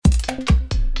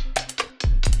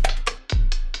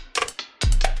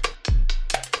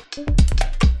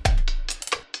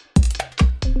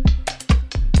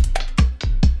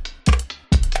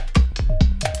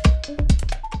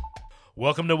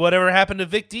Welcome to Whatever Happened to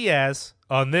Vic Diaz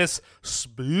on this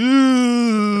spooky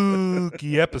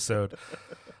episode.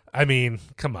 I mean,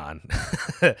 come on.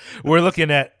 We're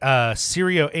looking at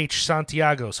Cirio H.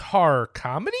 Santiago's horror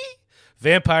comedy,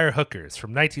 Vampire Hookers from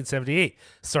 1978,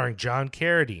 starring John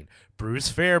Carradine, Bruce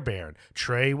Fairbairn,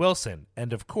 Trey Wilson,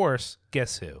 and of course,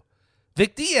 guess who?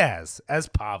 Vic Diaz as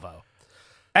Pavo.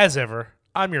 As ever,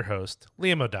 I'm your host,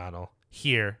 Liam O'Donnell,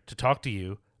 here to talk to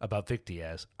you about Vic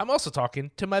Diaz. I'm also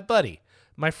talking to my buddy,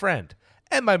 my friend,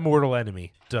 and my mortal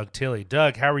enemy, Doug Tilley.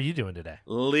 Doug, how are you doing today?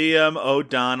 Liam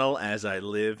O'Donnell, as I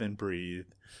live and breathe.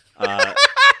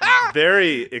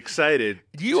 Very excited.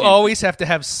 You always have to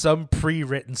have some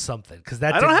pre-written something, because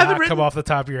that did not come off the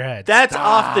top of your head. That's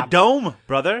off the dome,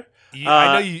 brother.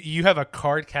 I know you have a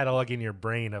card catalog in your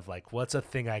brain of, like, what's a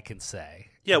thing I can say?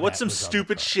 Yeah, what's some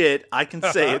stupid shit I can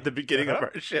say at the beginning of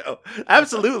our show?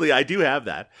 Absolutely, I do have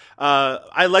that.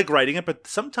 I like writing it, but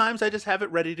sometimes I just have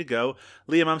it ready to go.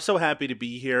 Liam, I'm so happy to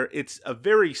be here. It's a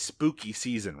very spooky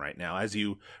season right now, as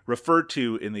you referred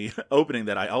to in the opening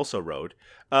that I also wrote.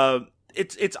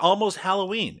 It's almost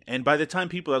Halloween, and by the time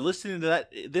people are listening to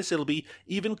this, it'll be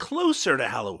even closer to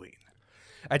Halloween.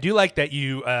 I do like that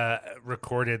you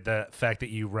recorded the fact that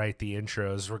you write the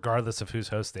intros regardless of who's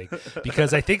hosting,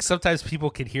 because I think sometimes people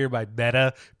can hear my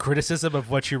meta criticism of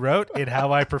what you wrote and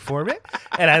how I perform it,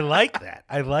 and I like that.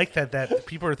 I like that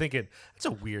people are thinking, that's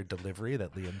a weird delivery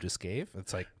that Liam just gave.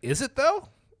 It's like, is it though?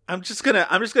 I'm just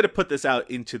gonna put this out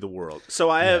into the world.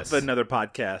 So I have another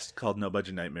podcast called No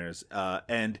Budget Nightmares,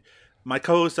 and my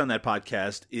co-host on that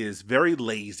podcast is very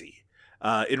lazy.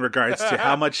 In regards to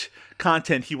how much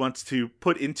content he wants to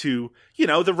put into,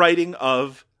 the writing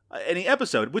of any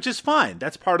episode, which is fine.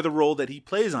 That's part of the role that he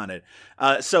plays on it.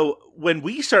 So when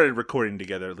we started recording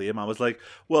together, Liam, I was like,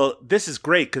 well, this is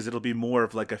great because it'll be more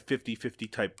of like a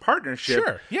 50-50 type partnership.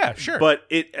 Sure. Yeah, sure. But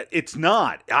it's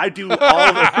not. I do all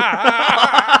the...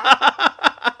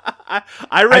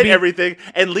 I write everything,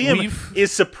 and Liam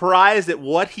is surprised at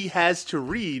what he has to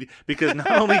read, because not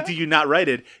only do you not write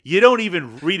it, you don't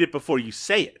even read it before you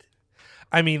say it.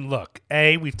 I mean, look,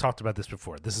 A, we've talked about this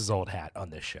before. This is old hat on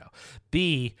this show.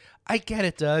 B, I get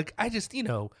it, Doug. I just,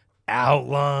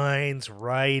 outlines,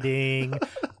 writing.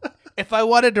 If I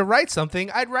wanted to write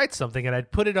something, I'd write something and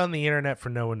I'd put it on the internet for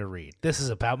no one to read. This is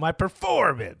about my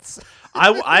performance.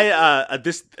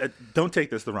 Don't take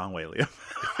this the wrong way, Liam.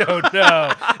 Oh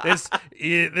no! This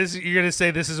you're gonna say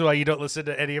this is why you don't listen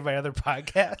to any of my other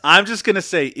podcasts? I'm just gonna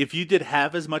say, if you did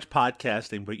half as much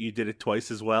podcasting, but you did it twice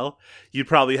as well, you'd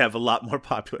probably have a lot more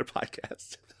popular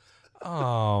podcasts.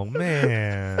 Oh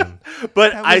man!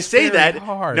 But I say that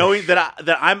harsh, knowing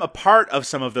that I'm a part of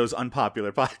some of those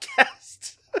unpopular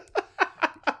podcasts.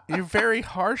 You're very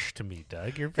harsh to me,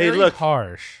 Doug. You're very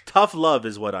harsh. Tough love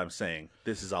is what I'm saying.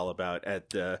 This is all about. I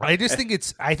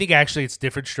think actually it's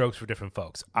different strokes for different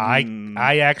folks.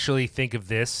 I actually think of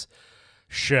this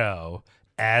show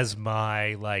as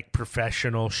my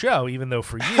professional show, even though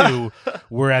for you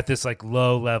we're at this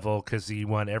low level because you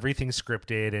want everything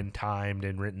scripted and timed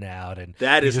and written out, and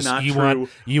that is not true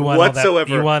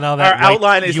whatsoever. You want all that. Our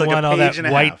outline is you like want a all page that and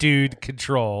a white half. dude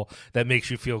control that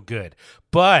makes you feel good,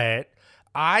 but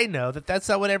I know that that's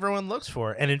not what everyone looks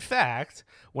for. And in fact,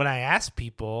 when I ask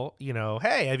people,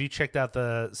 hey, have you checked out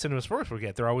the Cinema Sports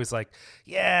Brigade? They're always like,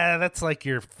 yeah, that's like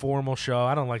your formal show.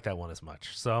 I don't like that one as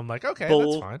much. So I'm like, okay,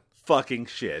 that's fine. Fucking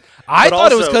shit. I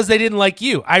thought it was because they didn't like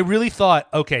you. I really thought,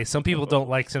 okay, some people don't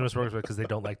like Cinema Sports because they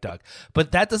don't like Doug.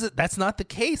 But that's not the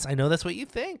case. I know that's what you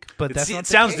think, but that's not the case.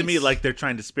 It sounds to me like they're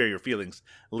trying to spare your feelings,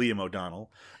 Liam O'Donnell.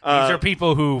 These are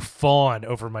people who fawn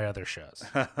over my other shows.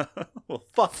 Well,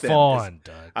 fuck them. Fawn,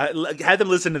 Doug. I had them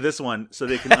listen to this one so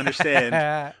they can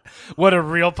understand what a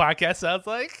real podcast sounds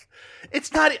like.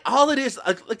 It's not all it is.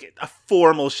 Like a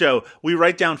formal show. We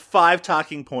write down 5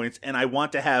 talking points, and I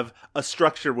want to have a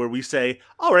structure where we say,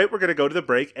 all right, we're going to go to the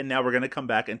break, and now we're going to come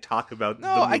back and talk about the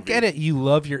movie. No, I get it. You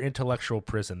love your intellectual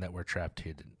prison that we're trapped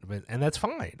in, and that's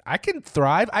fine. I can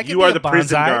thrive. You are the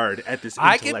prison guard at this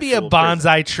I can be a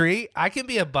bonsai tree. I can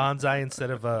be a bonsai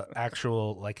instead of a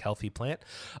actual healthy plant.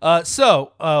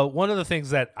 So one of the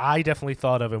things that I definitely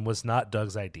thought of and was not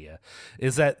Doug's idea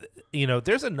is that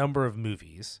there's a number of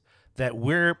movies that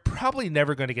we're probably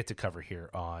never going to get to cover here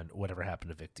on Whatever Happened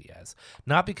to Vic Diaz.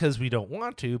 Not because we don't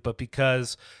want to, but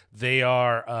because they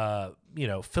are,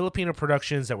 Filipino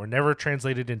productions that were never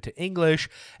translated into English,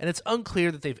 and it's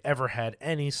unclear that they've ever had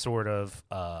any sort of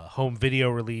home video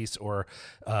release or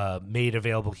made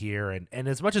available here. And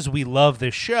as much as we love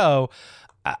this show,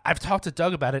 I've talked to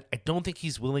Doug about it. I don't think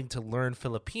he's willing to learn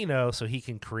Filipino so he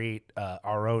can create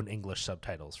our own English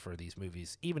subtitles for these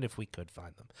movies, even if we could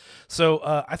find them. So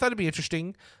I thought it'd be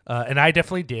interesting, and I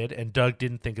definitely did, and Doug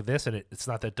didn't think of this, and it's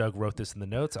not that Doug wrote this in the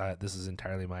notes. This is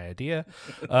entirely my idea,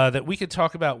 that we could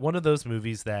talk about one of those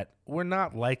movies that we're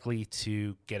not likely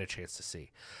to get a chance to see.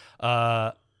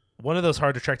 One of those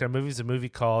hard to track down movies, a movie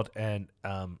called, and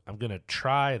I'm going to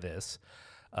try this,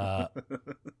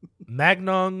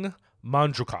 Magnong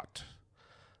Manjukat.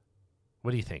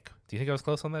 What do you think? Do you think I was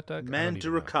close on that, Doug?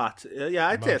 Manjukat. Yeah,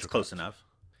 I'd say it's close enough.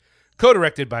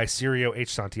 Co-directed by Cirio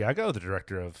H. Santiago, the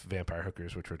director of Vampire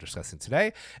Hookers, which we're discussing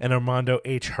today, and Armando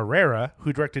H. Herrera,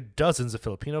 who directed dozens of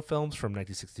Filipino films from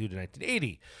 1962 to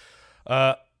 1980.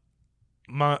 I'm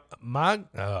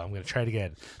going to try it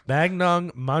again. Magnong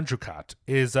Manjukat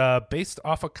is based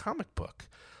off a comic book.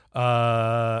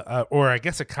 Or I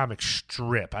guess a comic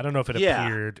strip. I don't know if it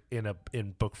appeared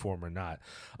in book form or not.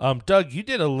 Doug, you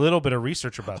did a little bit of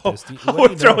research about this.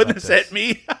 We're throwing this at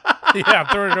me. Yeah, I'm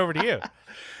throwing it over to you.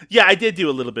 Yeah, I did do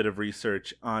a little bit of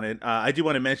research on it. I do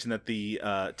want to mention that the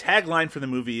tagline for the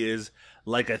movie is,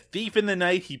 "Like a thief in the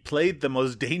night, he played the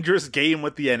most dangerous game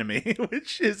with the enemy,"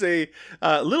 which is a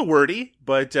little wordy,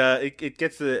 but it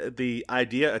gets the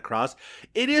idea across.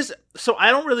 It is, so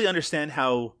I don't really understand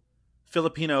how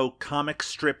Filipino comic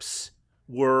strips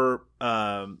were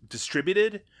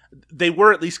distributed. They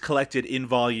were at least collected in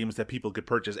volumes that people could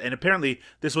purchase. And apparently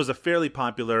this was a fairly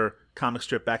popular comic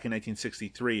strip back in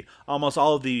 1963. Almost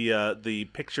all of the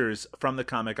pictures from the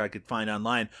comic I could find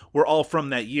online were all from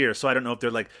that year. So I don't know if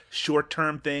they're like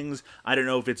short-term things. I don't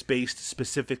know if it's based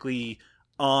specifically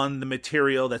on the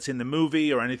material that's in the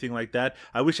movie or anything like that.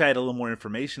 I wish I had a little more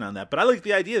information on that. But I like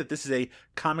the idea that this is a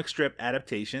comic strip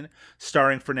adaptation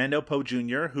starring Fernando Poe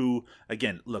Jr., who,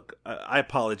 again, look, I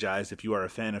apologize if you are a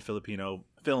fan of Filipino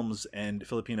films and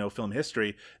Filipino film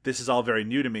history. This is all very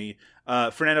new to me.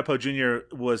 Fernando Poe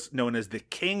Jr. was known as the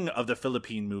king of the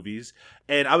Philippine movies.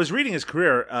 And I was reading his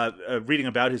career, reading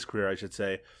about his career, I should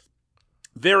say.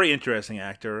 Very interesting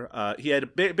actor. He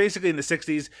had basically in the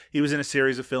 60s, he was in a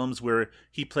series of films where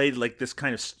he played like this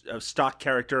kind of stock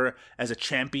character as a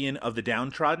champion of the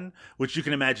downtrodden, which you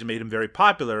can imagine made him very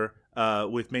popular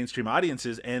with mainstream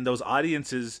audiences. And those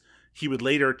audiences, he would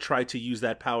later try to use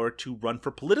that power to run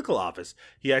for political office.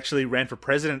 He actually ran for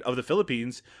president of the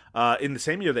Philippines in the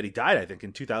same year that he died, I think,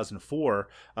 in 2004.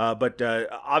 But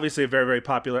obviously a very, very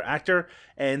popular actor.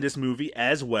 And this movie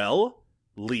as well,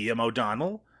 Liam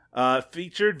O'Donnell,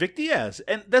 featured Vic Diaz.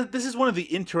 And this is one of the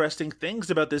interesting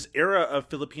things about this era of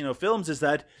Filipino films, is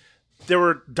that there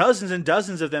were dozens and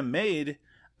dozens of them made,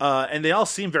 and they all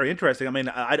seem very interesting. I mean,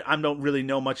 I don't really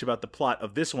know much about the plot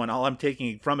of this one. All I'm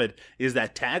taking from it is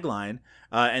that tagline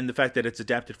and the fact that it's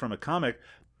adapted from a comic.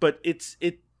 But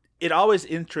it always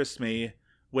interests me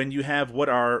when you have what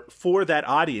are, for that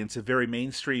audience, a very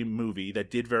mainstream movie that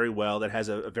did very well, that has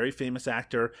a very famous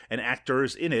actor and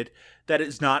actors in it, that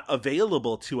is not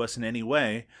available to us in any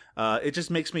way. It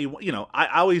just makes me,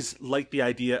 I always like the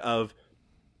idea of,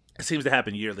 it seems to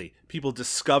happen yearly, people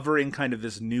discovering kind of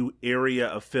this new area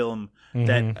of film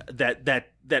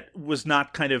that was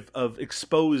not kind of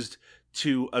exposed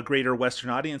to a greater Western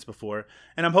audience before.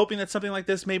 And I'm hoping that something like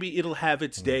this, maybe it'll have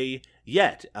its day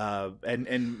yet.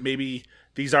 And maybe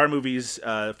these are movies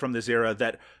from this era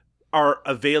that are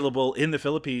available in the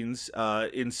Philippines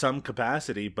in some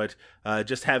capacity, but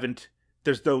just haven't.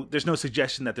 There's no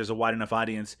suggestion that there's a wide enough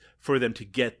audience for them to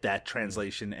get that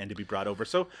translation and to be brought over.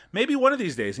 So maybe one of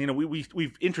these days,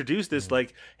 we've introduced this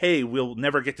like, hey, we'll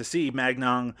never get to see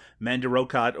Magnong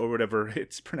Manjukat or whatever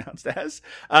it's pronounced as,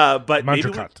 but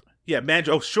Manjukat. Yeah,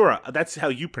 Oh, sure. That's how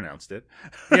you pronounced it.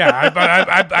 Yeah,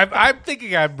 I'm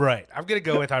thinking I'm right. I'm going to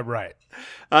go with I'm right.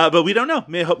 But we don't know.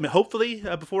 Hopefully,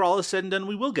 before all is said and done,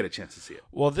 we will get a chance to see it.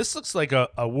 Well, this looks like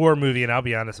a war movie, and I'll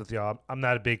be honest with y'all. I'm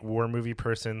not a big war movie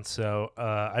person, so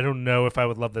I don't know if I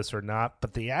would love this or not.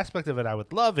 But the aspect of it I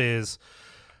would love is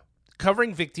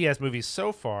covering Vic Diaz movies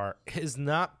so far is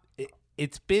not...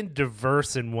 It's been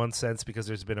diverse in one sense because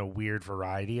there's been a weird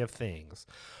variety of things.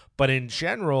 But in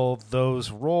general,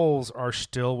 those roles are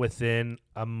still within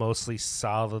a mostly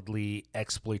solidly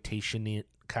exploitation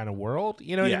kind of world.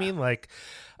 You know what I mean? Like,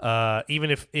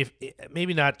 even if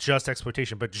maybe not just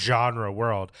exploitation, but genre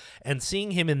world. And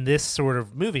seeing him in this sort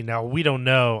of movie, now we don't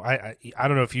know. I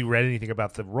don't know if you read anything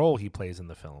about the role he plays in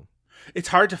the film. It's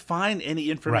hard to find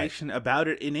any information about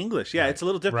it in English. Yeah, it's a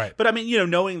little different. Right. But I mean, you know,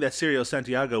 knowing that Cirio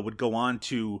Santiago would go on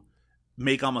to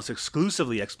make almost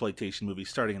exclusively exploitation movies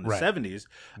starting in the 70s.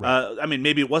 I mean,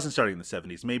 maybe it wasn't starting in the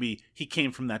 70s. Maybe he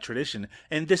came from that tradition.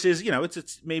 And this is, you know,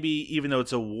 it's maybe, even though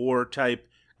it's a war type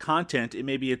content,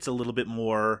 it's a little bit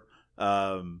more,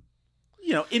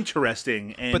 you know,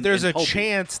 interesting. But there's a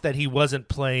chance that he wasn't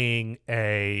playing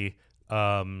a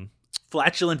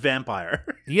flatulent vampire.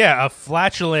 Yeah, a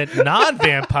flatulent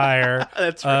non-vampire.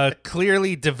 That's right.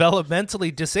 Clearly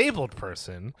developmentally disabled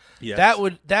person. Yes.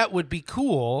 That would be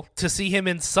cool to see him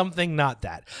in something not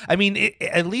that. I mean,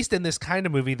 at least in this kind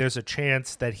of movie, there's a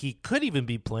chance that he could even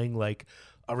be playing like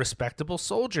a respectable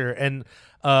soldier. And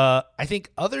I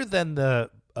think other than the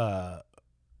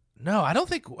no, I don't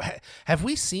think have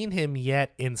we seen him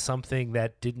yet in something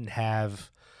that didn't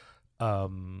have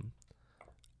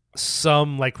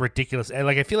some like ridiculous,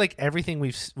 like I feel like everything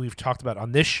we've talked about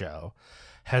on this show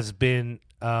has been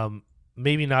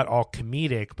maybe not all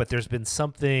comedic, but there's been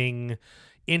something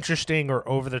interesting or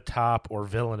over the top or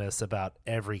villainous about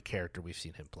every character we've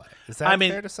seen him play. Is that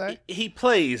fair to say? He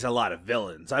plays a lot of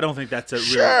villains. I don't think that's a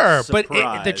real surprise.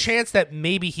 But the chance that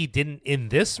maybe he didn't in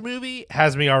this movie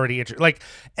has me already interested. Like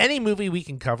any movie we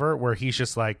can cover where he's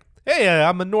just like, hey,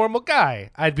 I'm a normal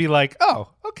guy, I'd be like,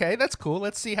 oh, okay, that's cool.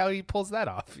 Let's see how he pulls that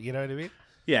off. You know what I mean?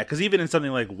 Yeah, because even in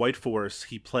something like White Force,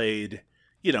 he played,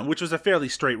 you know, which was a fairly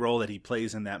straight role that he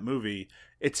plays in that movie.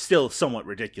 It's still somewhat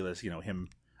ridiculous, you know, him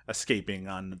escaping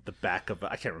on the back of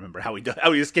I can't remember how he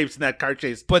escapes in that car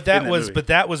chase. But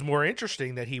that was more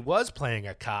interesting that he was playing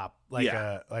a cop, was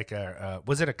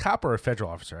it a cop or a federal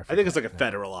officer? I think it's like a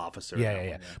federal officer.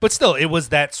 Yeah. But still, it was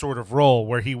that sort of role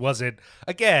where he wasn't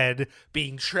again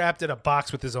being trapped in a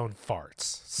box with his own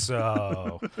farts.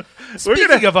 So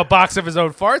speaking of a box of his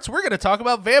own farts, we're going to talk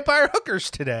about Vampire Hookers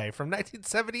today from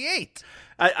 1978.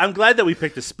 I'm glad that we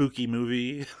picked a spooky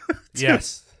movie.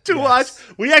 To watch.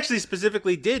 We actually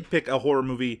specifically did pick a horror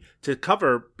movie to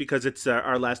cover because it's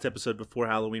our last episode before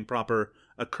Halloween proper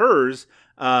occurs.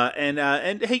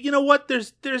 And hey, you know what?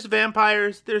 There's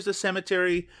vampires. There's a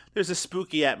cemetery. There's a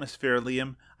spooky atmosphere,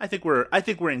 Liam. I think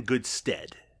we're in good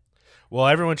stead. Well,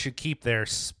 everyone should keep their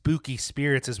spooky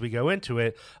spirits as we go into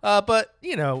it. But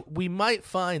you know, we might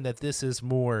find that this is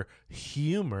more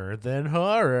humor than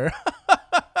horror.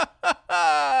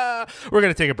 We're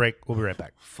going to take a break. We'll be right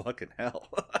back. Fucking hell.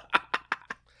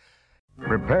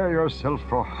 Prepare yourself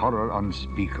for horror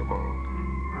unspeakable.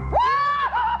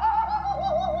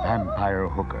 Vampire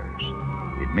Hookers.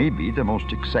 It may be the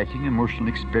most exciting emotional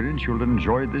experience you'll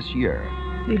enjoy this year.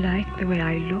 You like the way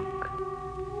I look?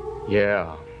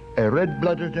 Yeah. A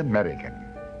red-blooded American.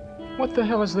 What the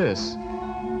hell is this?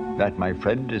 That, my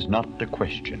friend, is not the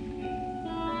question.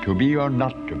 To be or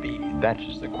not to be, that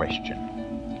is the question.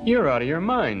 You're out of your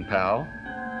mind, pal.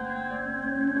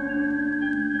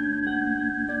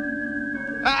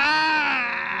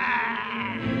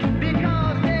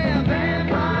 Because they're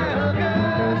vampire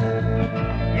hookers.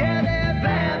 Yeah, they're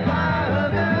vampire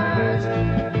hookers.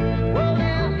 Well,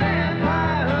 they're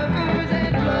vampire hookers,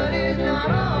 and blood is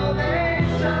not all they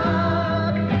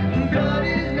suck. Blood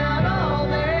is not all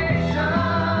they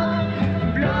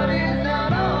suck. Blood is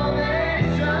not all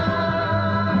they suck.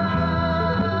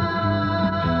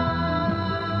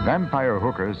 Vampire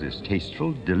Hookers is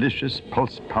tasteful, delicious,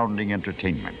 pulse-pounding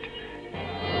entertainment.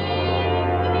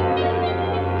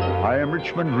 I am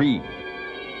Richmond Reed.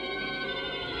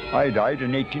 I died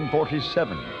in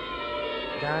 1847.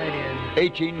 Died in...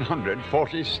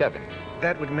 1847.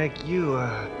 That would make you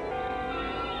a...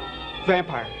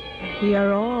 vampire. We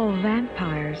are all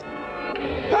vampires.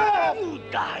 You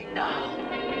die now.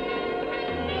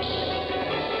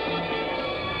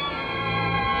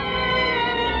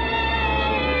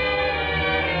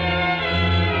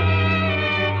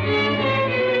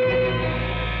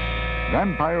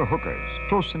 Vampire Hookers,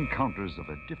 close encounters of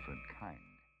a different kind.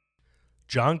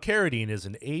 John Carradine is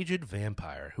an aged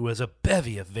vampire who has a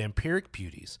bevy of vampiric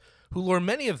beauties who lure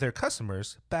many of their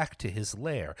customers back to his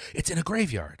lair. It's in a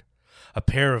graveyard. A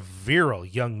pair of virile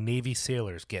young Navy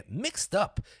sailors get mixed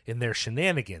up in their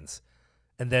shenanigans.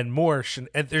 And then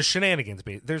there's shenanigans.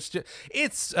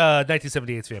 It's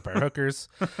 1978's Vampire Hookers,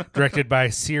 directed by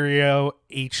Cirio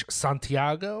H.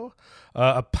 Santiago,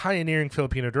 a pioneering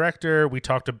Filipino director. We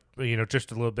talked,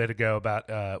 just a little bit ago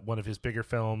about one of his bigger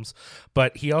films,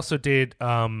 but he also did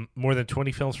more than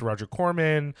 20 films for Roger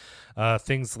Corman,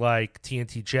 things like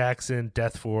TNT Jackson,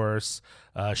 Death Force,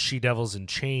 She Devils in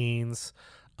Chains.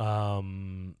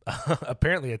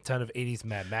 Apparently a ton of 80s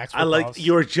Mad Max. I like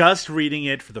you're just reading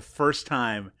it for the first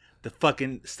time the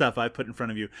fucking stuff I put in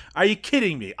front of you. Are you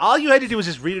kidding me? All you had to do was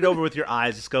just read it over with your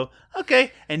eyes. Just go,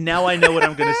 okay, and now I know what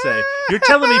I'm going to say. You're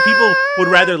telling me people would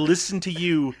rather listen to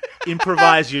you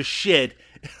improvise your shit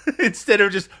instead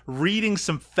of just reading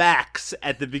some facts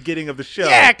at the beginning of the show.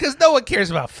 Yeah, because no one cares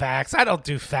about facts. I don't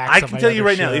do facts. I on can my tell you other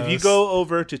right now, if you shows. go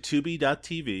over to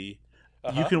Tubi.tv,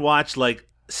 you can watch like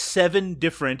 7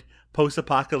 different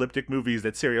post-apocalyptic movies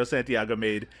that Sergio Santiago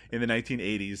made in the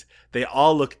 1980s. They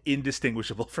all look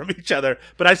indistinguishable from each other,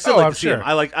 but I still like I'm to see sure. them.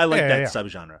 I like Yeah, that yeah.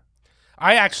 subgenre.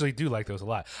 I actually do like those a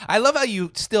lot. I love how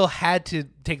you still had to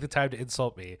take the time to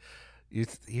insult me.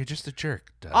 You're just a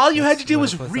jerk, Doug. All you had That's to do what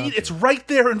was it boils read. down It's to. right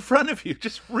there in front of you.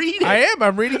 Just read it. I am.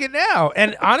 I'm reading it now.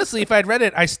 And honestly, if I'd read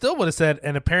it, I still would have said,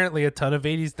 and apparently a ton of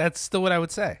 80s. That's still what I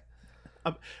would say.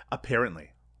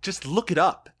 Apparently. Just look it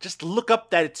up. Just look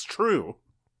up that it's true.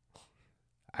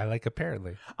 I like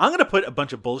apparently. I'm going to put a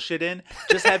bunch of bullshit in,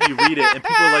 just have you read it, and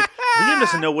people are like, Liam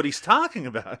doesn't know what he's talking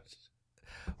about.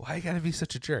 Why you gotta be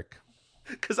such a jerk?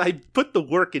 Because I put the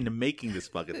work into making this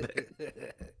fucking thing.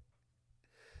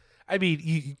 I mean,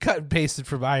 you cut and pasted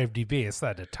from IMDb. It's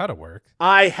not a ton of work.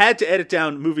 I had to edit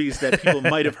down movies that people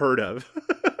might have heard of.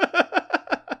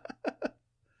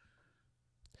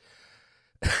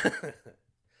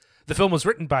 The film was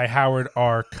written by Howard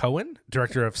R. Cohen,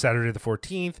 director of Saturday the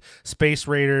 14th, Space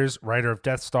Raiders, writer of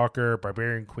Deathstalker,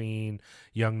 Barbarian Queen,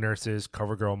 Young Nurses,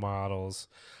 CoverGirl Models.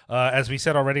 As we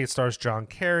said already, it stars John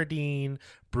Carradine,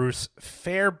 Bruce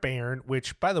Fairbairn,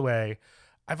 which, by the way,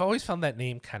 I've always found that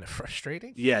name kind of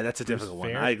frustrating. Yeah, that's a difficult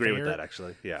one. I agree with that,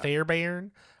 actually. Yeah.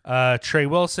 Fairbairn, Trey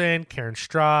Wilson, Karen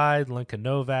Stride, Lincoln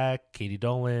Novak, Katie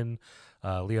Dolan,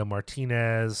 Leo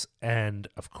Martinez, and,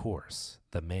 of course,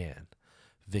 the man,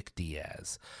 Vic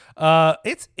Diaz.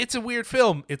 It's a weird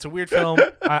film. It's a weird film.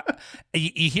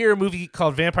 You hear a movie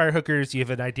called Vampire Hookers, you have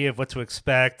an idea of what to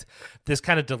expect. This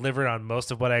kind of delivered on most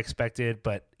of what I expected,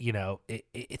 but you know,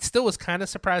 it still was kind of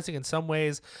surprising in some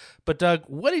ways. But Doug,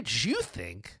 what did you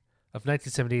think of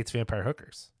 1978's Vampire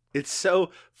Hookers? It's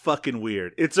so fucking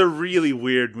weird. It's a really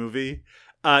weird movie.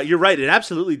 You're right. It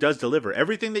absolutely does deliver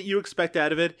everything that you expect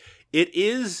out of it. It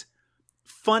is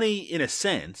funny in a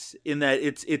sense, in that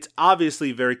it's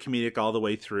obviously very comedic all the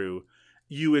way through.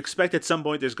 You expect at some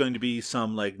point there's going to be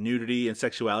some like nudity and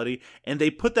sexuality, and they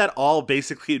put that all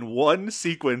basically in one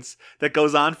sequence that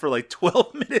goes on for like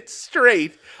 12 minutes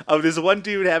straight of this one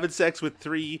dude having sex with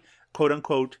 3 quote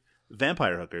unquote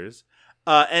vampire hookers.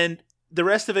 And the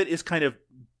rest of it is kind of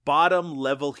bottom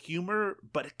level humor,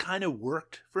 but it kind of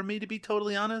worked for me, to be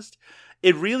totally honest.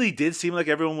 It really did seem like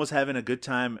everyone was having a good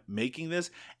time making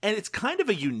this, and it's kind of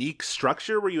a unique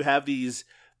structure where you have these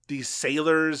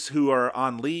sailors who are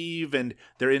on leave and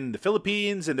they're in the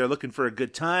Philippines and they're looking for a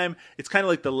good time. It's kind of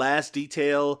like The Last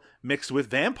Detail mixed with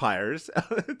vampires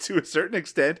to a certain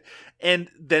extent,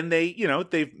 and then they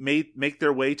make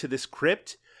their way to this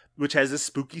crypt which has this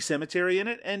spooky cemetery in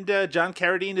it, and John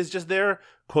Carradine is just there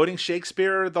quoting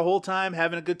Shakespeare the whole time,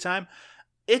 having a good time.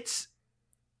 It's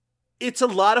a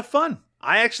lot of fun.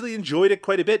 I actually enjoyed it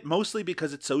quite a bit, mostly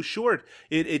because it's so short.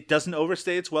 It doesn't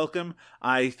overstay its welcome.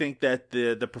 I think that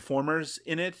the performers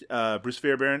in it, Bruce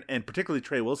Fairbairn and particularly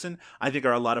Trey Wilson, I think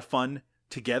are a lot of fun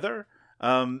together.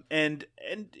 And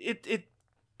it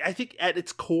I think at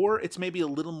its core, it's maybe a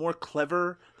little more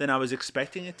clever than I was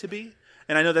expecting it to be.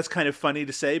 And I know that's kind of funny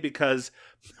to say because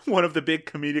one of the big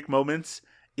comedic moments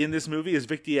in this movie is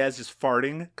Vic Diaz just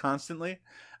farting constantly.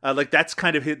 Like that's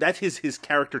kind of his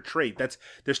character trait.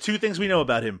 There's 2 things we know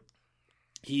about him.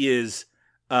 He is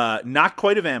not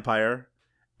quite a vampire.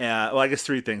 Well, I guess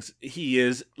 3 things. He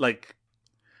is like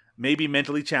maybe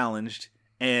mentally challenged,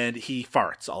 and he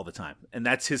farts all the time. And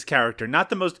that's his character. Not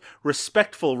the most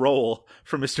respectful role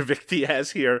for Mr. Vic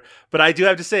Diaz here, but I do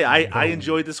have to say I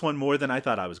enjoyed this one more than I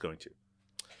thought I was going to.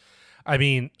 I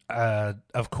mean,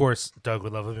 of course, Doug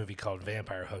would love a movie called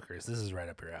Vampire Hookers. This is right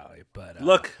up your alley. But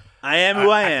look, I am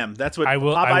who I am. That's what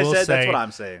Popeye said. That's what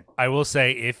I'm saying. I will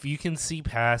say, if you can see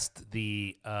past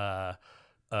the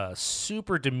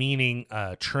super demeaning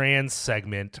trans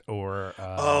segment, or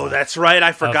oh, that's right,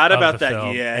 I forgot about that.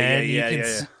 Film,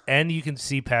 Yeah. And you can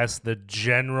see past the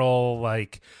general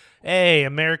like, hey,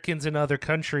 Americans in other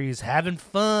countries having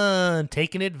fun,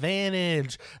 taking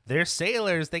advantage. They're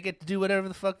sailors. They get to do whatever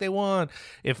the fuck they want.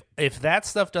 If that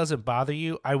stuff doesn't bother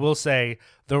you, I will say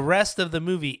the rest of the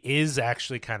movie is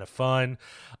actually kind of fun.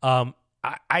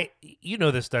 I you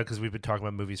know this, Doug, because we've been talking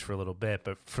about movies for a little bit,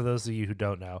 but for those of you who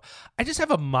don't know, I just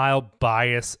have a mild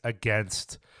bias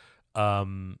against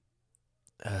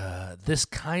this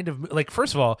kind of, like,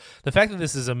 first of all, the fact that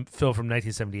this is a film from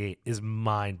 1978 is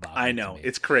mind-boggling. I know,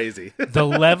 it's crazy. The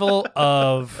level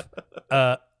of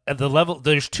at the level,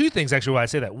 there's two things actually why I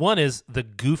say that. One is the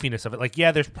goofiness of it. Like,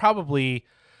 yeah, there's probably,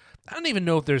 I don't even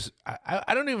know if there's,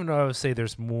 I don't even know if I would say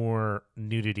there's more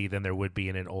nudity than there would be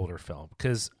in an older film,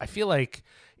 because I feel like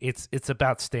it's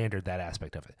about standard, that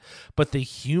aspect of it. But the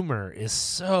humor is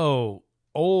so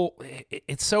old.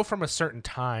 It's so from a certain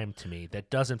time to me that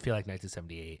doesn't feel like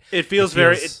 1978. It feels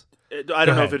very. I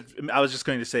don't know if it. I was just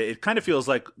going to say it kind of feels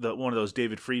like one of those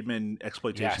David Friedman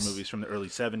exploitation movies from the early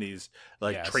 70s,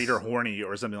 like Trader Horny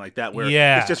or something like that, where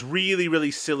it's just really,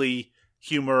 really silly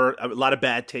humor, a lot of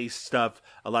bad taste stuff,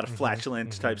 a lot of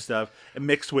flatulent type stuff, and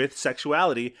mixed with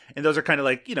sexuality. And those are kind of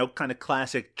like, kind of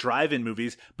classic drive-in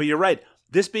movies. But you're right.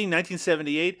 This being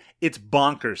 1978, it's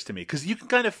bonkers to me, because you can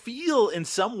kind of feel in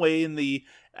some way in the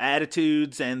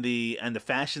attitudes and the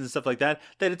fashions and stuff like that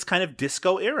it's kind of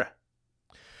disco era.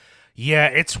 Yeah,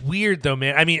 it's weird though,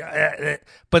 man. I mean,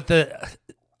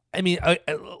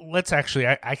 let's actually,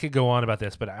 I could go on about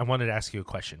this, but I wanted to ask you a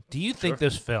question. Do you think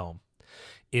this film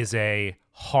is a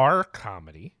horror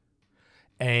comedy,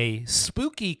 a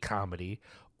spooky comedy,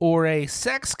 or a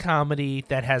sex comedy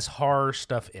that has horror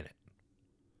stuff in it?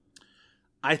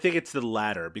 I think it's the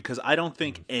latter, because I don't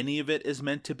think any of it is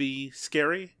meant to be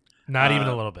scary. Not even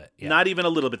a little bit. Yeah. Not even a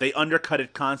little bit. They undercut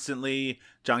it constantly.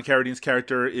 John Carradine's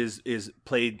character is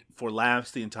played for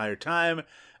laughs the entire time.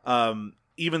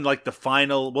 Even like the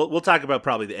final, we'll talk about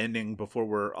probably the ending before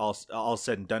we're all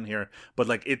said and done here. But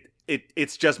like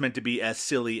it's just meant to be as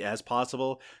silly as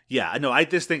possible. Yeah, no, I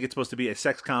just think it's supposed to be a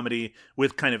sex comedy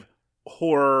with kind of a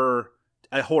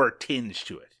horror tinge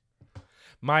to it.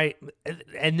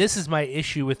 And this is my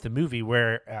issue with the movie,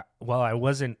 where while I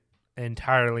wasn't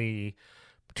entirely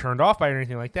turned off by it or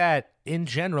anything like that, in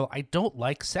general, I don't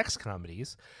like sex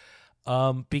comedies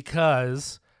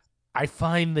because I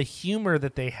find the humor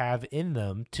that they have in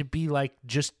them to be like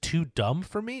just too dumb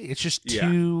for me. It's just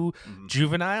too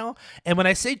juvenile. And when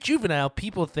I say juvenile,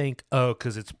 people think, oh,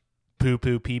 because it's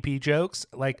poo-poo pee-pee jokes.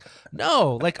 Like,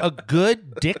 no, like a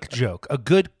good dick joke, a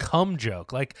good cum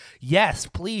joke. Like, yes,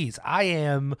 please, I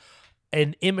am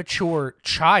an immature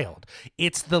child.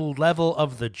 It's the level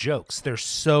of the jokes. They're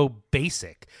so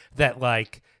basic that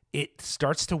like it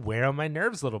starts to wear on my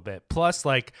nerves a little bit. Plus,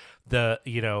 like the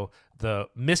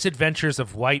misadventures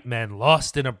of white men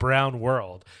lost in a brown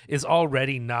world is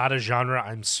already not a genre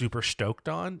I'm super stoked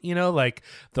on. Like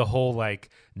the whole like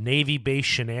Navy base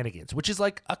shenanigans, which is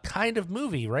like a kind of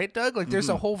movie, right, Doug? Like there's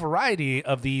a whole variety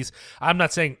of these. I'm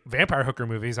not saying vampire hooker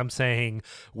movies. I'm saying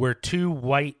we're two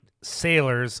white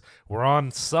sailors, we're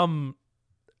on some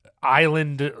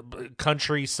island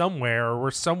country somewhere, or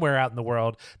we're somewhere out in the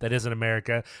world that isn't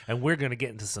America, and we're going to get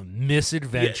into some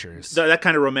misadventures. Yeah, that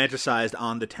kind of romanticized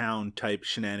on the town type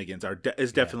shenanigans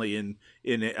is definitely in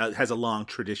has a long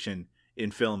tradition in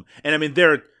film. And I mean,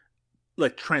 they're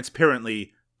like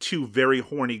transparently two very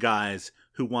horny guys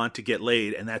who want to get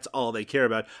laid, and that's all they care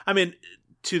about. I mean,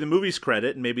 to the movie's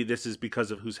credit, and maybe this is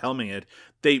because of who's helming it,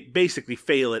 they basically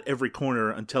fail at every corner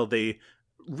until they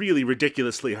really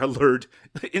ridiculously are lured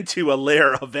into a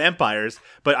lair of vampires.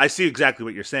 But I see exactly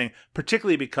what you're saying,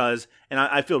 particularly because, and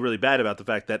I feel really bad about the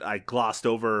fact that I glossed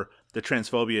over the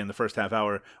transphobia in the first half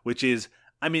hour, which is,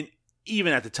 I mean,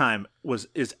 even at the time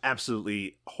is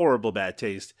absolutely horrible bad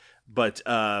taste. But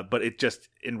it just,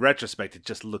 in retrospect, it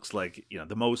just looks like,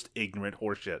 the most ignorant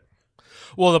horseshit.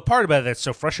 Well, the part about it that's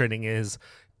so frustrating is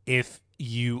if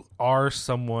you are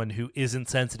someone who isn't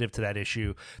sensitive to that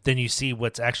issue, then you see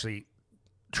what's actually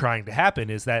trying to happen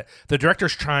is that the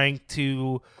director's trying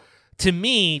to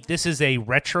me, this is a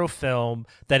retro film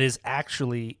that is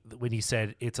actually, when he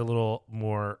said it's a little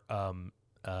more,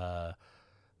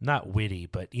 not witty,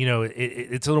 but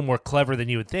it's a little more clever than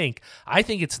you would think. I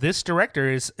think it's this director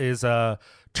is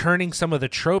turning some of the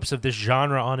tropes of this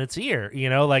genre on its ear.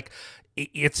 Like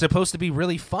it's supposed to be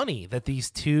really funny that these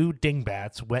two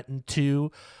dingbats went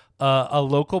into a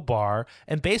local bar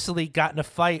and basically got in a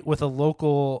fight with a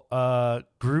local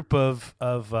group of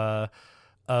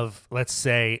let's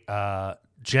say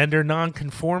gender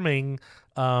non-conforming,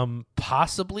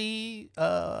 possibly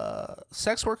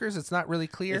sex workers. It's not really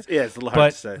clear. It's a little but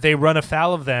hard to say. They run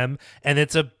afoul of them, and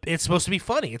it's supposed to be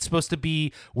funny. It's supposed to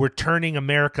be, we're turning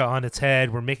America on its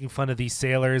head. We're making fun of these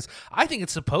sailors. I think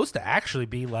it's supposed to actually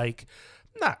be like,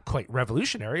 not quite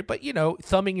revolutionary, but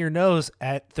thumbing your nose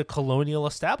at the colonial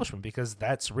establishment, because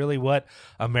that's really what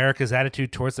America's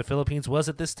attitude towards the Philippines was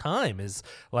at this time, is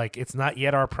like, it's not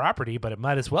yet our property, but it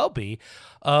might as well be.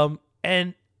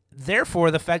 And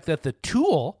therefore, the fact that the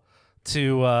tool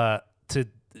to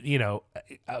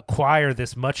acquire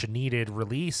this much needed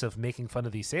release of making fun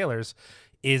of these sailors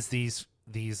is these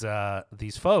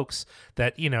these folks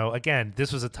that, you know, again,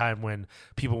 this was a time when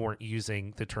people weren't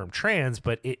using the term trans,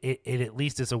 but it at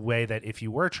least is a way that if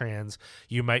you were trans,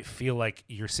 you might feel like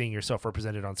you're seeing yourself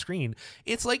represented on screen.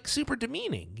 It's like super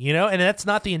demeaning, you know, and that's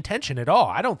not the intention at all.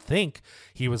 I don't think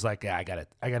he was like, yeah, I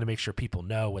gotta make sure people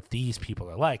know what these people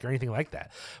are like or anything like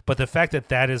that. But the fact that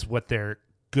that is what they're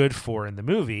good for in the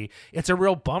movie, it's a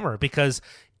real bummer, because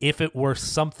if it were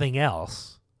something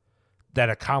else that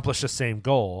accomplished the same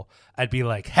goal, I'd be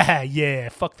like, ha, yeah,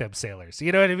 fuck them sailors.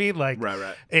 You know what I mean? Like,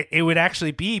 right. It would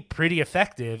actually be pretty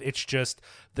effective. It's just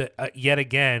that yet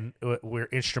again, we're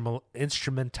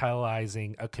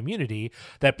instrumentalizing a community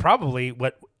that probably,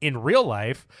 what in real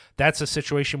life, that's a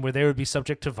situation where they would be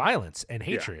subject to violence and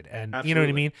hatred, and absolutely. you know what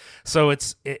I mean. So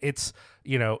it's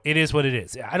you know, it is what it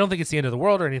is. I don't think it's the end of the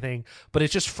world or anything, but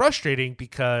it's just frustrating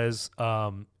because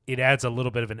it adds a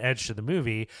little bit of an edge to the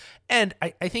movie. And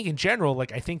I think in general,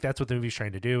 like, I think that's what the movie's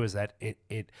trying to do, is that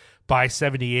it by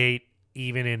 78,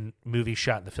 even in movies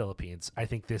shot in the Philippines, I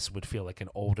think this would feel like an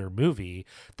older movie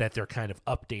that they're kind of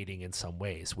updating in some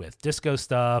ways, with disco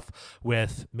stuff,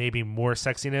 with maybe more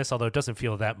sexiness, although it doesn't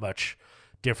feel that much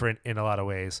different in a lot of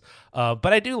ways. But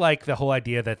I do like the whole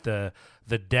idea that the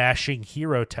dashing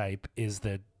hero type is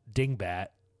the dingbat,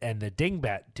 and the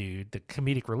dingbat dude, the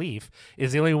comedic relief,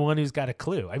 is the only one who's got a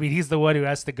clue. I mean, he's the one who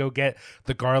has to go get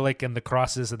the garlic and the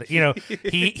crosses, and you know,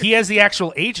 he has the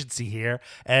actual agency here.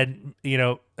 And you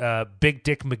know, Big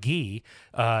Dick McGee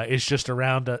is just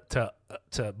around to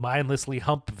mindlessly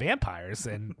hump vampires,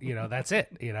 and you know, that's it.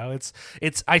 You know, it's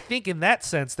I think in that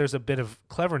sense there's a bit of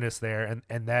cleverness there,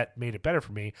 and that made it better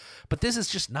for me. But this is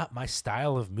just not my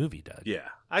style of movie, Doug. Yeah,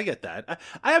 I get that.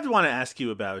 I have to want to ask you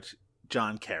about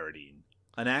John Carradine,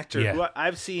 an actor who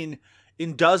I've seen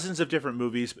in dozens of different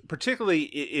movies, particularly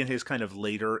in his kind of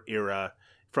later era,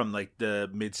 from like the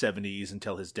mid 70s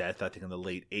until his death, I think in the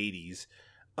late 80s.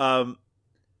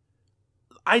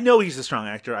 I know he's a strong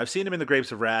actor. I've seen him in The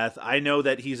Grapes of Wrath. I know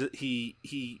that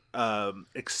he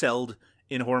excelled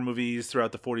in horror movies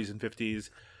throughout the 40s and 50s.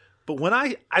 But when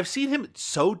I've seen him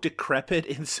so decrepit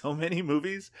in so many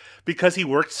movies because he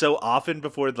worked so often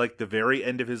before like the very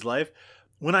end of his life.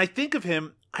 When I think of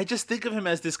him, I just think of him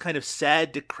as this kind of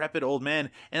sad, decrepit old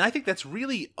man. And I think that's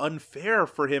really unfair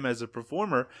for him as a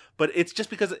performer. But it's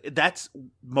just because that's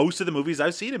most of the movies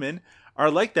I've seen him in are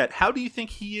like that. How do you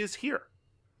think he is here?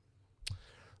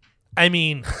 I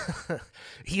mean,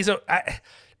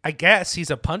 I guess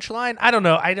he's a punchline. I don't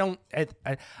know. I don't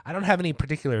have any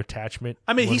particular attachment.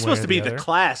 I mean, he's supposed to be the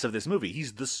class of this movie.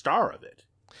 He's the star of it.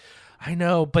 I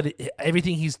know, but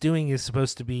everything he's doing is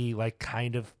supposed to be like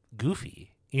kind of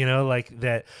goofy. You know, like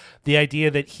that, the idea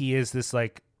that he is this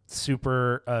like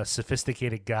super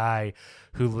sophisticated guy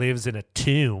who lives in a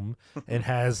tomb and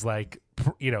has like,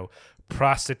 you know,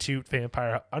 prostitute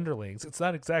vampire underlings. It's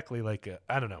not exactly like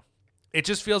I don't know. It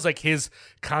just feels like his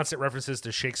constant references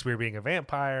to Shakespeare being a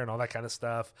vampire and all that kind of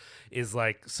stuff is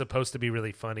like supposed to be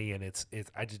really funny, and it's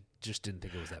I just didn't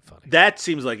think it was that funny. That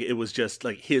seems like it was just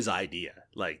like his idea,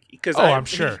 like because I'm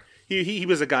sure he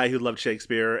was a guy who loved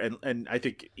Shakespeare, and I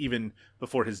think even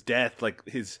before his death, like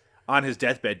on his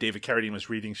deathbed, David Carradine was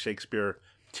reading Shakespeare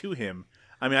to him.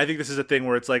 I mean, I think this is a thing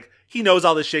where it's like he knows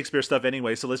all this Shakespeare stuff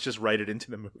anyway, so let's just write it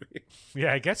into the movie.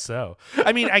 Yeah, I guess so.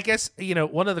 I mean, I guess, you know,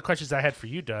 one of the questions I had for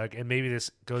you, Doug, and maybe this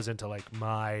goes into like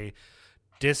my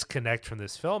disconnect from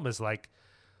this film, is like,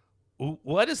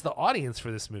 what is the audience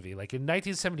for this movie? Like in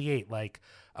 1978, like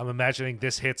I'm imagining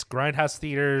this hits grindhouse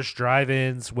theaters,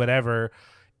 drive-ins, whatever.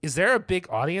 Is there a big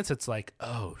audience that's like,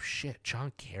 oh shit,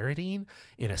 John Carradine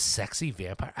in a sexy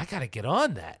vampire? I gotta get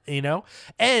on that, you know?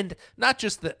 And not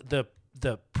just the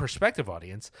prospective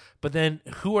audience, but then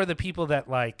who are the people that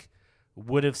like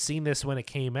would have seen this when it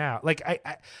came out? Like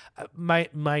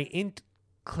my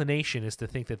inclination is to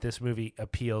think that this movie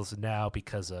appeals now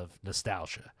because of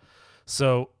nostalgia.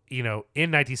 So, you know,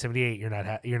 in 1978,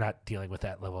 you're not dealing with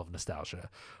that level of nostalgia.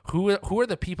 Who are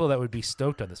the people that would be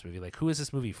stoked on this movie? Like, who is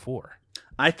this movie for?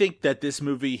 I think that this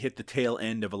movie hit the tail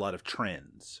end of a lot of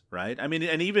trends, right? I mean,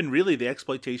 and even really the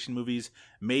exploitation movies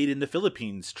made in the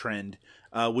Philippines trend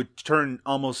would turn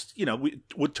almost, you know,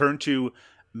 would turn to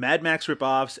Mad Max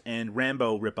ripoffs and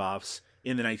Rambo ripoffs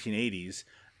in the 1980s.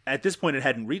 At this point, it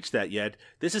hadn't reached that yet.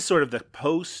 This is sort of the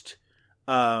post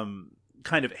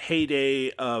kind of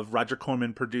heyday of Roger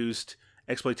Corman produced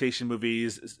exploitation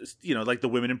movies, you know, like the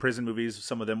women in prison movies,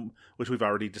 some of them, which we've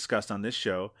already discussed on this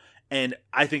show. And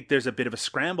I think there's a bit of a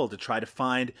scramble to try to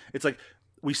find, it's like,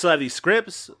 we still have these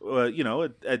scripts, you know,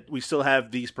 we still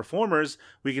have these performers,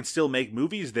 we can still make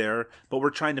movies there, but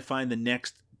we're trying to find the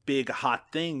next big hot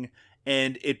thing.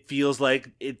 and it feels like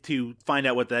to find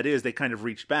out what that is, they kind of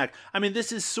reached back. I mean,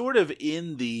 this is sort of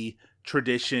in the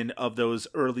tradition of those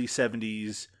early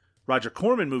 70s Roger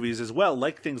Corman movies as well,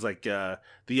 like things like The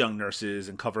Young Nurses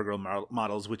and CoverGirl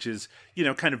Models, which is,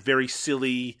 kind of very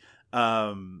silly,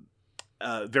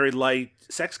 very light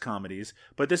sex comedies.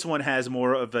 But this one has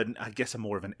more of an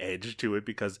edge to it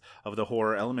because of the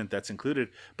horror element that's included.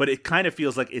 But it kind of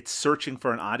feels like it's searching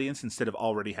for an audience instead of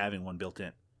already having one built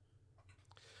in.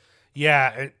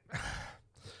 Yeah,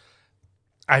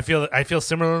 I feel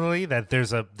similarly that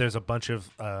there's a bunch of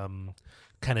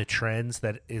kind of trends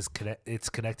that it's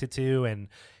connected to, and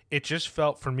it just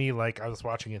felt for me like I was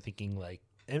watching it thinking like,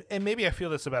 and maybe I feel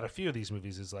this about a few of these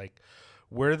movies, is like,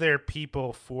 were there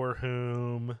people for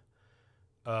whom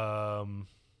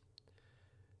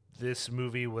this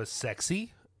movie was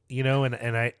sexy?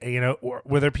 And I, or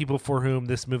were there people for whom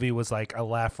this movie was like a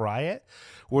laugh riot?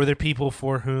 Were there people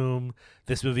for whom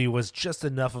this movie was just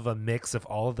enough of a mix of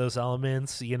all of those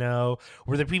elements? Were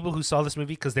there people who saw this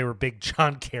movie because they were big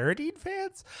John Carradine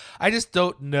fans? I just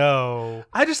don't know.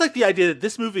 I just like the idea that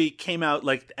this movie came out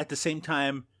like at the same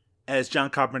time as John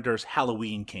Carpenter's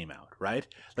Halloween came out, right?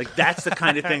 Like that's the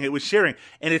kind of thing it was sharing.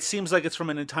 And it seems like it's from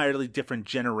an entirely different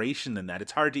generation than that.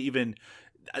 It's hard to even...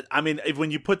 I mean, when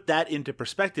you put that into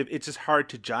perspective, it's just hard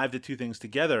to jive the two things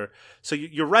together. So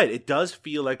you're right. It does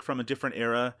feel like from a different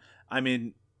era. I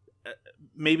mean,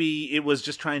 maybe it was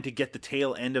just trying to get the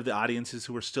tail end of the audiences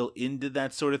who were still into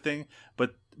that sort of thing.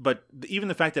 But even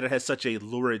the fact that it has such a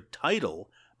lurid title,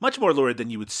 much more lurid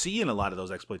than you would see in a lot of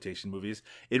those exploitation movies,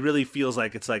 it really feels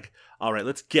like it's like, all right,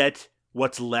 let's get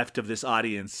what's left of this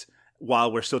audience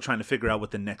while we're still trying to figure out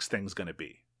what the next thing's going to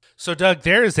be. So, Doug,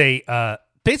 there is a...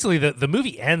 Basically, the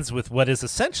movie ends with what is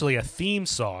essentially a theme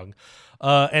song,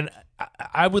 and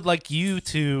I would like you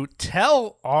to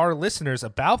tell our listeners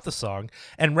about the song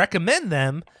and recommend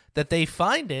them that they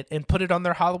find it and put it on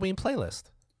their Halloween playlist.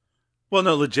 Well,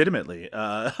 no, legitimately.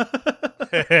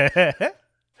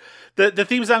 The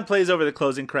theme song plays over the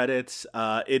closing credits.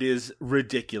 It is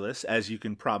ridiculous, as you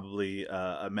can probably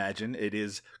imagine. It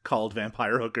is called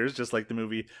Vampire Hookers, just like the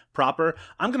movie proper.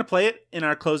 I'm going to play it in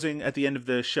our closing at the end of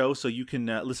the show so you can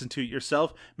listen to it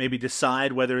yourself, maybe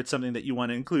decide whether it's something that you want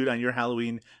to include on your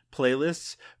Halloween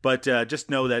playlists. But just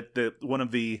know that one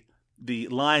of the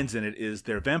lines in it is,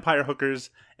 they're vampire hookers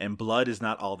and blood is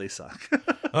not all they suck.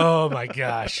 Oh my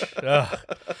gosh. Ugh.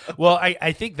 Well,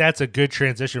 I think that's a good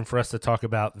transition for us to talk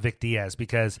about Vic Diaz,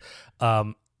 because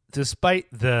despite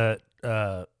the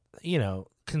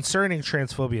concerning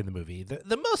transphobia in the movie,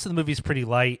 the most of the movie is pretty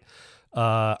light.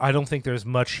 I don't think there's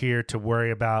much here to worry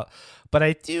about, but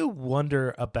I do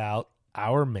wonder about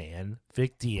our man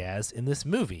Vic Diaz in this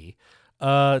movie.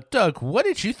 Doug, what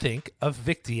did you think of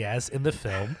Vic Diaz in the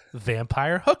film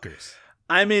Vampire Hookers?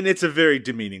 I mean, it's a very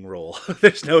demeaning role.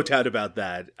 There's no doubt about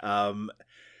that.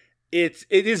 It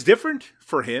is different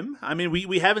for him. I mean,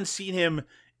 we haven't seen him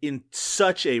in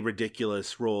such a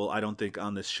ridiculous role, I don't think,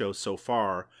 on this show so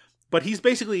far. But he's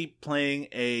basically playing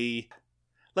a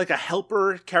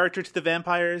helper character to the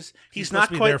vampires. He's not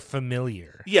quite... They're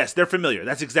familiar. Yes, they're familiar.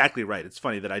 That's exactly right. It's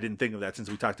funny that I didn't think of that since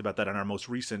we talked about that on our most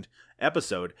recent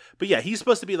episode. But yeah, he's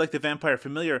supposed to be like the vampire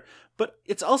familiar, but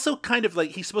it's also kind of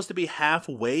like he's supposed to be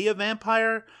halfway a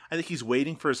vampire. I think he's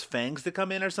waiting for his fangs to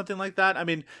come in or something like that. I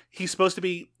mean, he's supposed to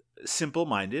be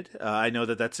simple-minded. I know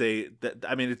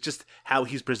it's just how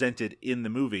he's presented in the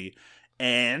movie.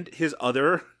 And his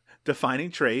other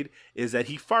defining trait is that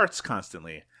he farts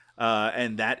constantly.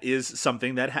 And that is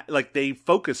something that they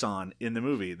focus on in the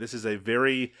movie. This is a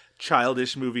very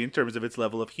childish movie in terms of its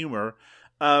level of humor.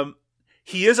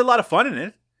 He is a lot of fun in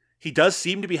it. He does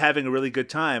seem to be having a really good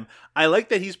time. I like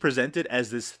that he's presented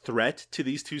as this threat to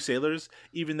these two sailors,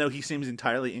 even though he seems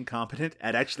entirely incompetent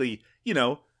at actually,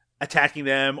 attacking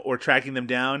them or tracking them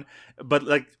down. But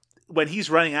when he's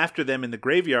running after them in the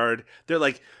graveyard, they're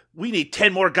like, we need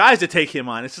 10 more guys to take him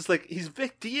on. It's just like, he's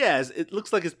Vic Diaz. It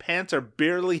looks like his pants are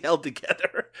barely held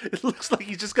together. It looks like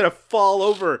he's just going to fall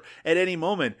over at any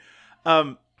moment.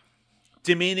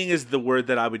 Demeaning is the word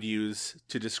that I would use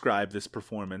to describe this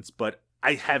performance, but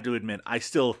I have to admit, I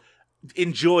still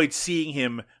enjoyed seeing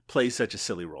him play such a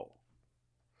silly role.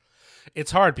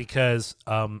 It's hard because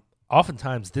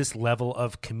oftentimes this level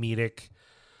of comedic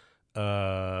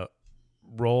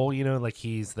role,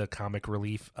 he's the comic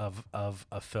relief of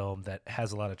a film that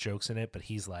has a lot of jokes in it, but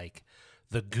he's like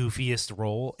the goofiest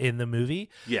role in the movie.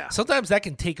 Yeah. Sometimes that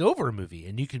can take over a movie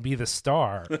and you can be the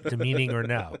star, demeaning or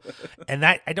no. And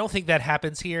that I don't think that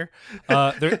happens here.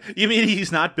 You mean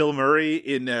he's not Bill Murray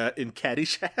in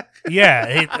Caddyshack?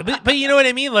 Yeah. But you know what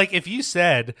I mean? Like if you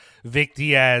said Vic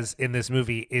Diaz in this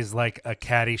movie is like a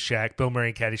Caddyshack, Bill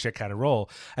Murray Caddyshack kind of role.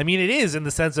 I mean, it is in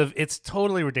the sense of it's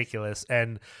totally ridiculous.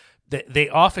 And they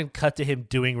often cut to him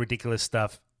doing ridiculous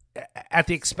stuff at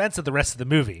the expense of the rest of the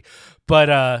movie.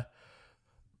 But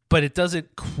it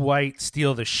doesn't quite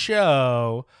steal the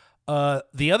show.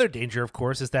 The other danger, of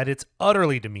course, is that it's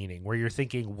utterly demeaning, where you're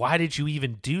thinking, why did you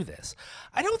even do this?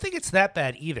 I don't think it's that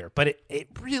bad either, but it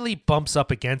really bumps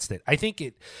up against it. I think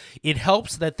it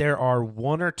helps that there are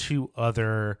one or two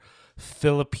other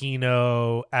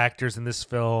Filipino actors in this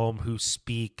film who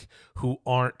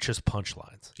aren't just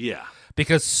punchlines. Yeah.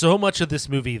 Because so much of this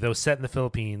movie, though set in the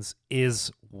Philippines,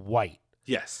 is white.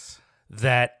 Yes.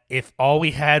 That if all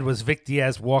we had was Vic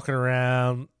Diaz walking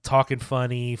around, talking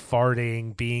funny,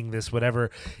 farting, being this, whatever,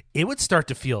 it would start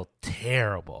to feel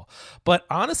terrible. But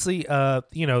honestly,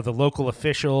 the local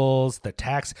officials, the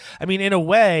tax, I mean, in a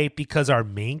way, because our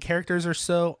main characters are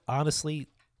so honestly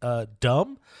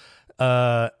dumb,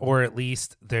 or at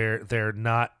least they're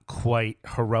not quite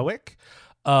heroic.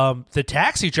 The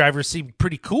taxi drivers seem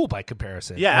pretty cool by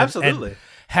comparison. Yeah, absolutely. And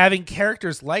having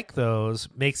characters like those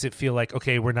makes it feel like,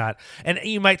 okay, we're not. And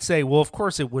you might say, well, of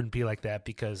course it wouldn't be like that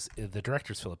because the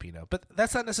director's Filipino, but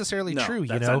that's not necessarily true.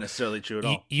 That's not necessarily true at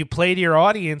all. You play to your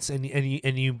audience and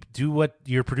you do what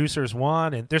your producers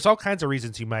want, and there's all kinds of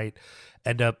reasons you might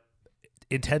end up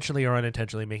intentionally or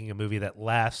unintentionally making a movie that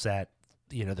laughs at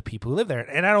the people who live there.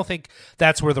 And I don't think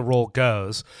that's where the role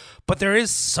goes, but there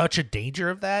is such a danger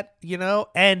of that,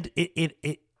 and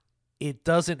it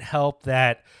doesn't help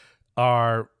that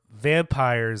our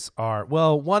vampires are,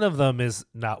 well, one of them is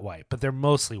not white, but they're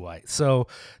mostly white. So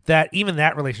that even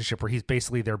that relationship where he's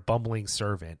basically their bumbling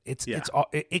servant,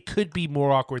 it could be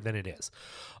more awkward than it is.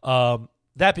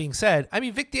 That being said, I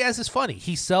mean, Vic Diaz is funny.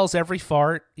 He sells every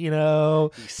fart, He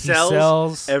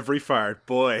sells every fart,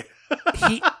 boy.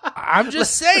 I'm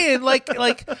just saying,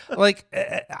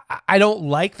 I don't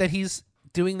like that he's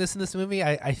doing this in this movie.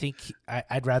 I think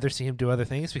I'd rather see him do other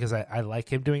things because I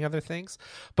like him doing other things.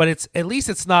 But it's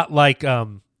not like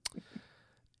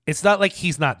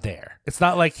he's not there. It's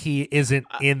not like he isn't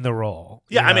in the role.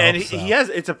 Yeah, I mean, he has.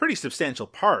 It's a pretty substantial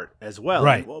part as well.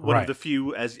 Right. One of the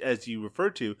few, as you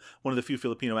referred to, one of the few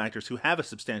Filipino actors who have a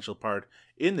substantial part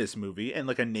in this movie, and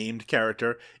like a named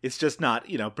character. It's just not,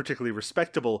 particularly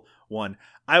respectable one.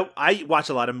 I watch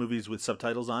a lot of movies with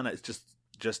subtitles on. It's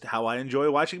just how I enjoy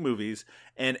watching movies.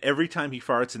 And every time he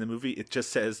farts in the movie, it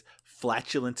just says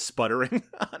flatulent sputtering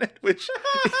on it, which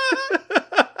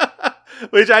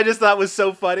I just thought was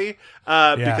so funny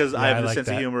because I have the sense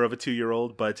of humor of a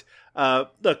 2-year-old. But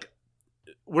look,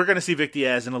 we're going to see Vic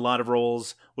Diaz in a lot of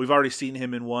roles. We've already seen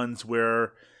him in ones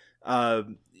where,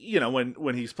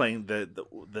 when he's playing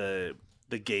the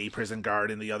gay prison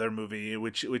guard in the other movie,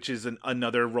 which is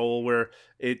another role where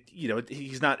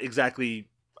he's not exactly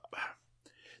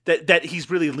that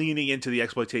he's really leaning into the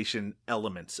exploitation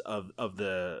elements of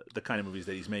the kind of movies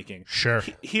that he's making. Sure.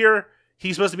 Here,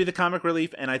 he's supposed to be the comic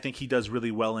relief, and I think he does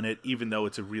really well in it, even though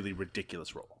it's a really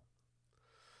ridiculous role.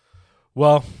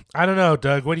 Well, I don't know,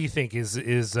 Doug. What do you think? Is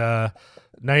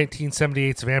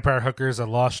 1978's Vampire Hookers a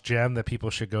lost gem that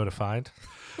people should go to find?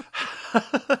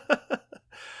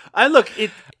 I like the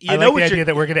idea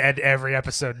that we're going to end every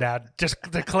episode now just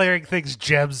declaring things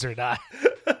gems or not.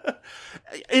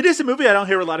 It is a movie I don't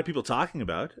hear a lot of people talking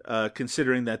about,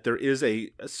 considering that there is a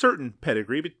certain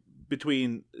pedigree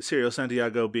between Cirio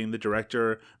Santiago being the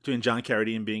director, between John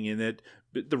Carradine being in it,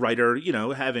 the writer,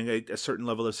 having a certain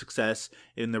level of success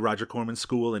in the Roger Corman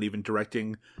School and even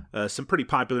directing some pretty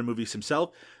popular movies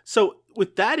himself. So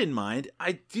with that in mind,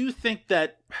 I do think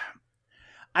that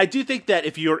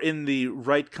if you're in the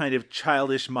right kind of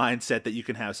childish mindset, that you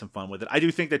can have some fun with it. I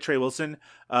do think that Trey Wilson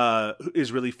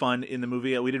is really fun in the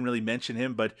movie. We didn't really mention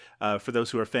him, but for those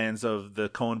who are fans of the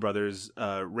Coen brothers,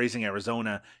 Raising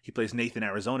Arizona, he plays Nathan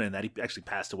Arizona, and that he actually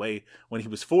passed away when he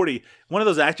was 40. One of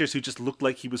those actors who just looked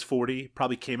like he was 40,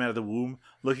 probably came out of the womb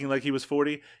looking like he was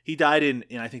 40. He died in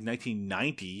I think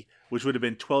 1990, which would have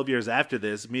been 12 years after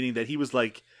this, meaning that he was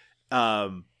like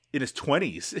in his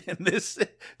 20s in this,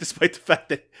 despite the fact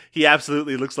that he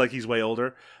absolutely looks like he's way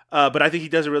older. But I think he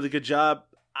does a really good job.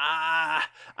 I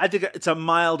think it's a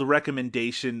mild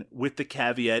recommendation with the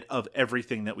caveat of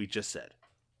everything that we just said.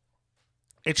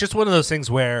 It's just one of those things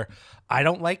where I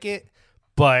don't like it,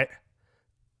 but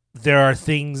there are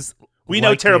things We know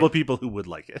like terrible it. people who would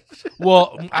like it.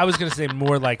 Well, I was gonna say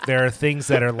more like there are things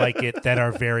that are like it that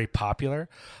are very popular.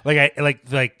 Like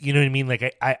you know what I mean?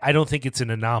 Like I don't think it's an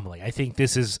anomaly. I think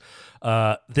this is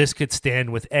this could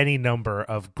stand with any number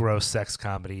of gross sex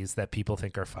comedies that people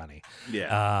think are funny.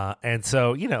 Yeah. And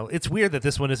so, you know, it's weird that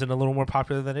this one isn't a little more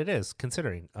popular than it is,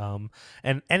 considering.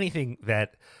 And anything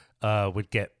that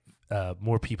would get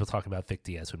more people talking about Vic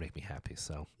Diaz would make me happy.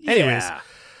 So, anyways. Yeah.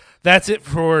 That's it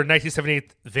for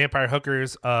 1978 Vampire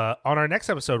Hookers. On our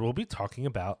next episode, we'll be talking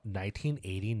about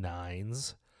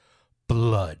 1989's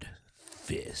Blood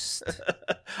Fist.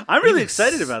 I'm really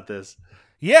excited about this.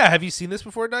 Yeah, have you seen this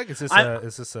before, Doug? Is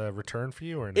this a return for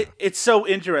you or no? It's so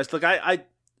interesting. Like I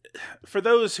for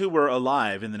those who were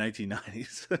alive in the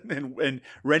 1990s and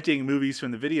renting movies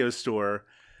from the video store,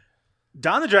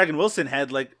 Don the Dragon Wilson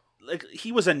had like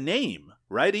he was a name,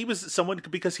 right? He was someone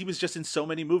because he was just in so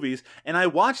many movies, and I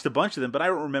watched a bunch of them, but I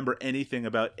don't remember anything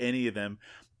about any of them.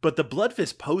 But the Blood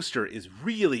Fist poster is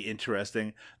really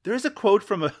interesting. There's a quote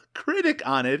from a critic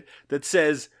on it that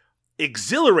says,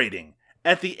 "Exhilarating.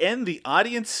 At the end, the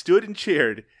audience stood and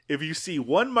cheered. If you see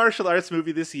one martial arts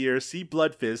movie this year, see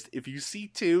Blood Fist. If you see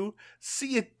two,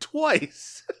 see it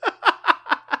twice."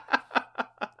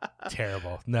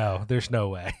 Terrible. No, there's no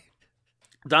way.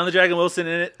 Don the Dragon Wilson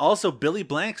in it. Also, Billy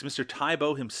Blanks, Mr.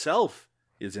 Tybo himself,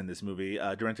 is in this movie,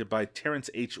 directed by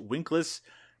Terrence H. Winkless.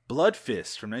 Blood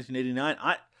Fist from 1989.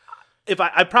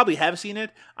 I probably have seen it.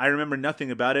 I remember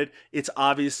nothing about it. It's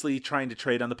obviously trying to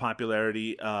trade on the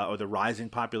popularity or the rising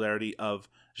popularity of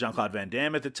Jean-Claude Van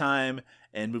Damme at the time,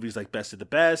 and movies like Best of the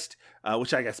Best,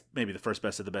 which I guess maybe the first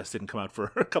Best of the Best didn't come out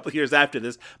for a couple of years after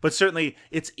this, but certainly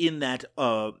it's in that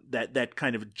that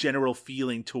kind of general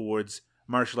feeling towards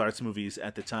martial arts movies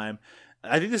at the time.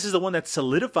 I think this is the one that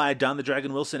solidified Don the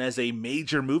Dragon Wilson as a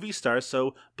major movie star,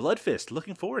 so Blood Fist,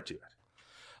 looking forward to it.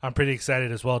 I'm pretty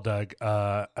excited as well, Doug,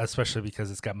 especially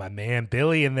because it's got my man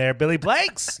Billy in there. Billy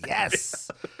Blanks, yes.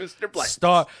 Mr. Blanks.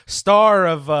 Star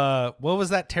of, what was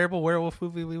that terrible werewolf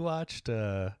movie we watched?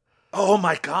 Oh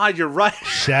my God, you're right.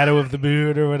 Shadow of the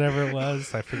Moon or whatever it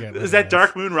was. I forget. Is that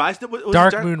Dark Moon Rising?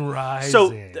 Dark Moon Rising.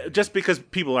 So, just because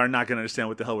people are not going to understand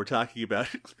what the hell we're talking about,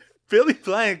 Billy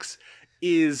Blanks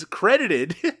is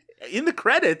credited in the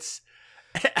credits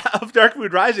of Dark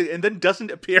Moon Rising and then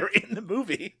doesn't appear in the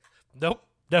movie. Nope,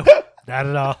 not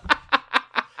at all.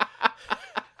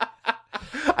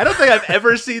 I don't think I've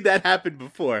ever seen that happen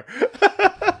before.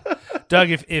 Doug,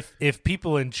 if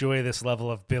people enjoy this level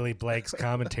of Billy Blanks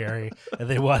commentary and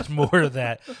they want more of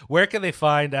that, where can they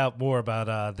find out more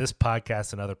about this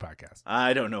podcast and other podcasts?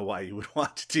 I don't know why you would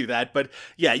want to do that, but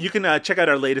yeah, you can check out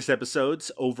our latest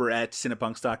episodes over at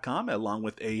cinepunks.com, along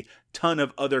with a ton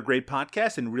of other great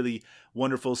podcasts and really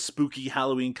wonderful spooky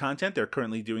Halloween content. They're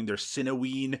currently doing their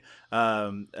Cineween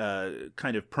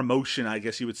kind of promotion, I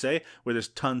guess you would say, where there's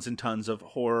tons and tons of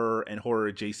horror and horror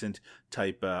adjacent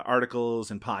type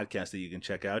articles and podcasts that you can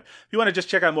check out. If you want to just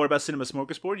check out more about Cinema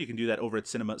Smorgasbord, you can do that over at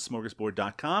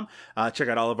cinemasmorgasbord.com. Check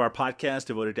out all of our podcasts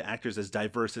devoted to actors as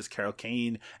diverse as Carol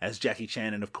Kane, as Jackie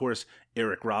Chan, and of course,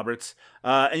 Eric Roberts.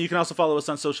 And you can also follow us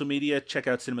on social media. Check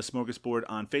out Cinema Smorgasbord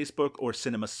on Facebook or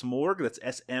Cinema Smorg. That's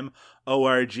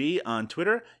SMORG on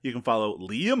Twitter. You can follow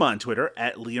Liam on Twitter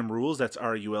at Liam Rules. That's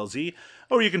RULZ.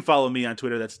 Or you can follow me on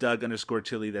Twitter. That's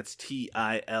Doug_Tilley. That's TILLEY.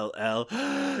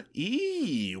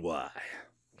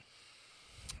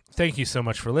 Thank you so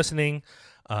much for listening.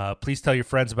 Please tell your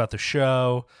friends about the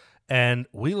show. And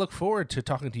we look forward to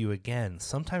talking to you again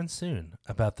sometime soon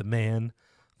about the man,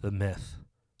 the myth,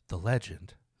 the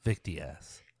legend, Vic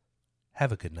Diaz.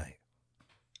 Have a good night.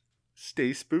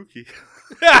 Stay spooky.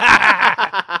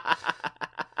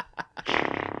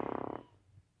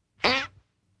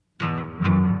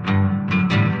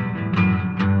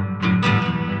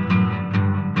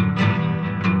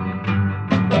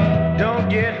 Don't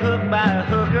get hooked by a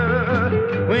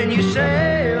hooker when you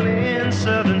sail in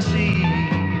southern seas.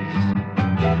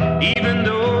 Even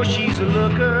though she's a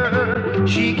looker,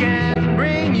 she can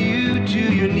bring you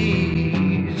to your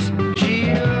knees.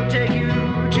 She'll take you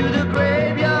to the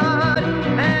graveyard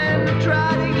and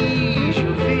try to ease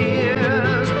your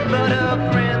fears. But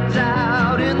her friends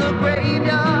out in the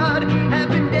graveyard have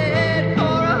been dead for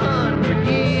 100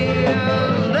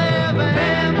 years. They're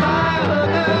vampire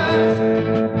hookers.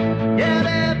 Yeah,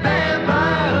 they're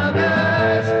vampire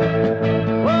hookers.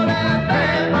 Well, they're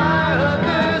vampire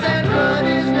hookers, and blood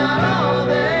is not all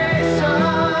they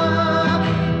suck.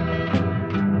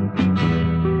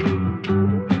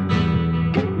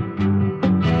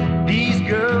 These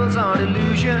girls aren't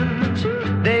illusions.